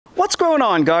What's going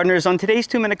on, gardeners? On today's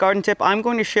 2-minute garden tip, I'm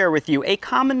going to share with you a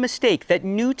common mistake that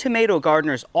new tomato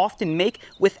gardeners often make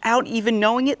without even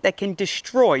knowing it that can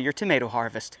destroy your tomato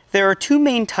harvest. There are two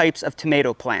main types of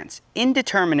tomato plants: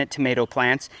 indeterminate tomato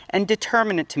plants and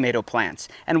determinate tomato plants.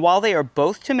 And while they are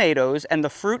both tomatoes and the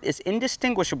fruit is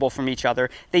indistinguishable from each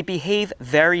other, they behave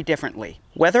very differently.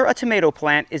 Whether a tomato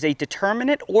plant is a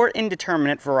determinate or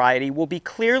indeterminate variety will be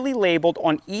clearly labeled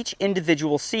on each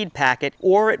individual seed packet,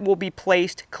 or it will be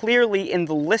placed clearly in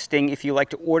the listing if you like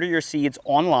to order your seeds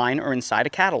online or inside a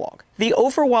catalog. The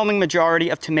overwhelming majority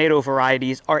of tomato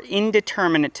varieties are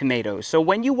indeterminate tomatoes, so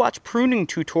when you watch pruning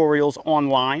tutorials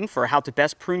online for how to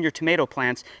best prune your tomato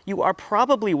plants, you are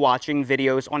probably watching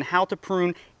videos on how to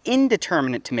prune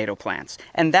indeterminate tomato plants,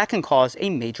 and that can cause a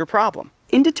major problem.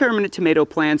 Indeterminate tomato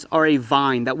plants are a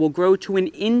vine that will grow to an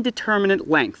indeterminate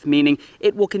length, meaning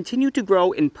it will continue to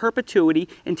grow in perpetuity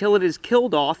until it is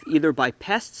killed off either by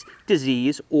pests,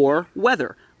 disease, or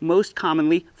weather, most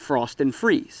commonly frost and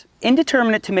freeze.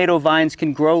 Indeterminate tomato vines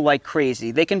can grow like crazy.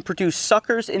 They can produce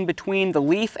suckers in between the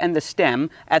leaf and the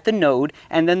stem at the node,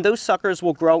 and then those suckers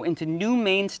will grow into new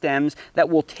main stems that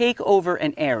will take over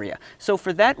an area. So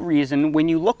for that reason, when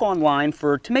you look online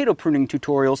for tomato pruning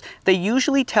tutorials, they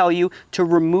usually tell you to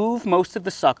remove most of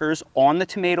the suckers on the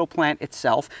tomato plant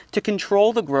itself to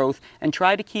control the growth and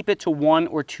try to keep it to 1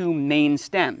 or 2 main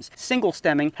stems. Single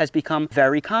stemming has become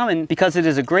very common because it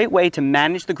is a great way to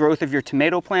manage the growth of your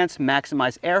tomato plants,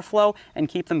 maximize airflow, and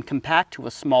keep them compact to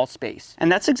a small space. And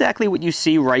that's exactly what you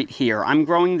see right here. I'm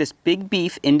growing this big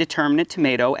beef indeterminate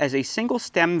tomato as a single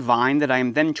stem vine that I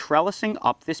am then trellising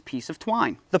up this piece of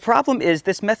twine. The problem is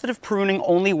this method of pruning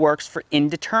only works for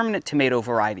indeterminate tomato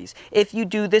varieties. If you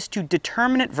do this to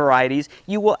determinate varieties,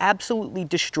 you will absolutely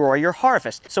destroy your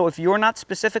harvest. So if you're not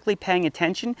specifically paying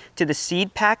attention to the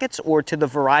seed packets or to the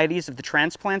varieties of the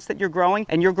transplants that you're growing,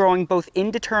 and you're growing both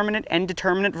indeterminate and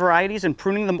determinate varieties and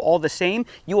pruning them all the same,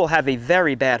 you will have a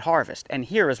very bad harvest, and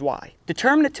here is why.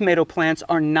 Determinate tomato plants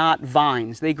are not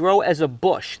vines. They grow as a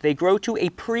bush. They grow to a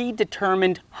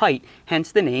predetermined height,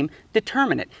 hence the name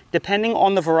determinate. Depending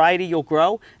on the variety you'll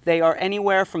grow, they are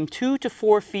anywhere from 2 to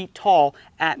 4 feet tall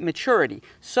at maturity.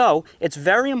 So it's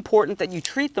very important that you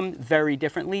treat them very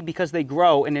differently because they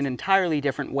grow in an entirely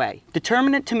different way.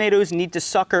 Determinate tomatoes need to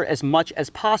sucker as much as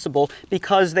possible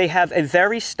because they have a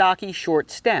very stocky short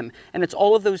stem, and it's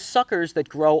all of those suckers that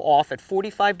grow off at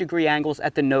 45-degree angles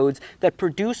at the nodes that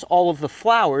produce all of the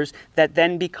flowers that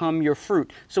then become your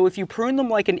fruit. So if you prune them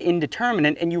like an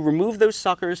indeterminate and you remove those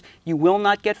suckers, you will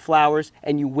not get flowers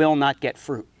and you will not get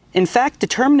fruit. In fact,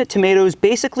 determinate tomatoes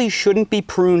basically shouldn't be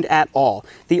pruned at all.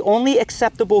 The only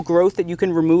acceptable growth that you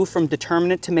can remove from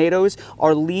determinate tomatoes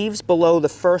are leaves below the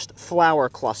first flower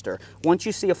cluster. Once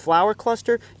you see a flower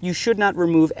cluster, you should not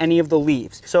remove any of the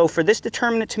leaves. So for this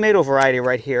determinate tomato variety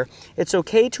right here, it's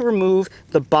okay to remove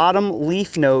the bottom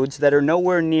leaf nodes that are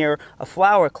nowhere near a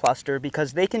flower cluster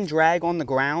because they can drag on the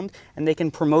ground and they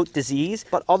can promote disease.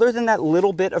 But other than that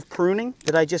little bit of pruning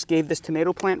that I just gave this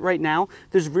tomato plant right now,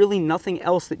 there's really nothing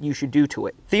else that you should do to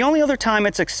it. The only other time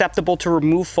it's acceptable to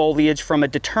remove foliage from a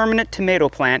determinate tomato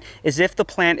plant is if the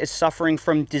plant is suffering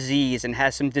from disease and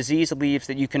has some diseased leaves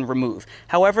that you can remove.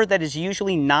 However, that is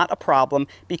usually not a problem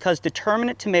because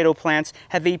determinate tomato plants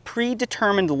have a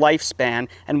predetermined lifespan,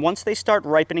 and once they start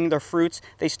ripening their fruits,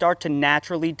 they start to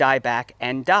naturally die back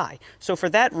and die. So for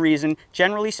that reason,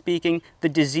 generally speaking, the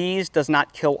disease does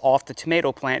not kill off the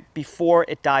tomato plant before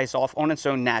it dies off on its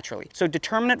own naturally. So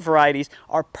determinate varieties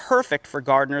are perfect for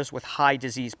gardeners with high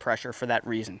disease pressure for that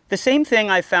reason. The same thing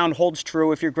I've found holds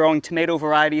true if you're growing tomato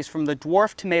varieties from the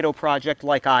Dwarf tomato project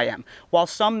like I am. While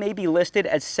some may be listed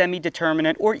as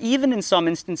semi-determinate or even in some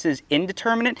instances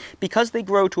indeterminate, because they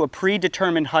grow to a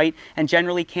predetermined height and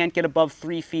generally can't get above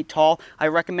 3 feet tall, I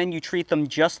recommend you treat them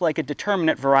just like a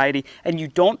determinate variety and you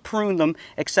don't prune them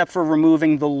except for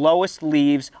removing the lowest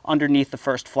leaves underneath the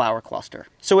first flower cluster.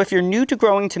 So if you're new to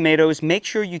growing tomatoes, make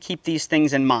sure you keep these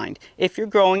things in mind. If you're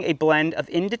growing a blend of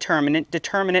indeterminate,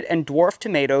 determinate, and dwarf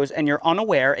tomatoes and you're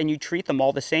unaware and you treat them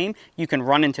all the same, you can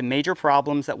run into major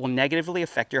problems that will negatively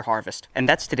affect your harvest. And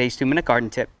that's today's 2-minute garden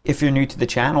tip. If you're new to the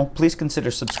channel, please consider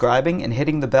subscribing and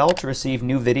hitting the bell to receive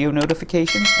new video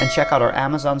notifications, and check out our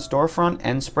Amazon storefront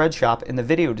and spread shop in the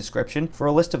video description for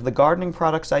a list of the gardening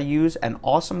products I use and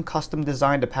awesome custom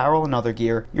designed apparel and other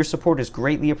gear. Your support is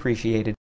greatly appreciated.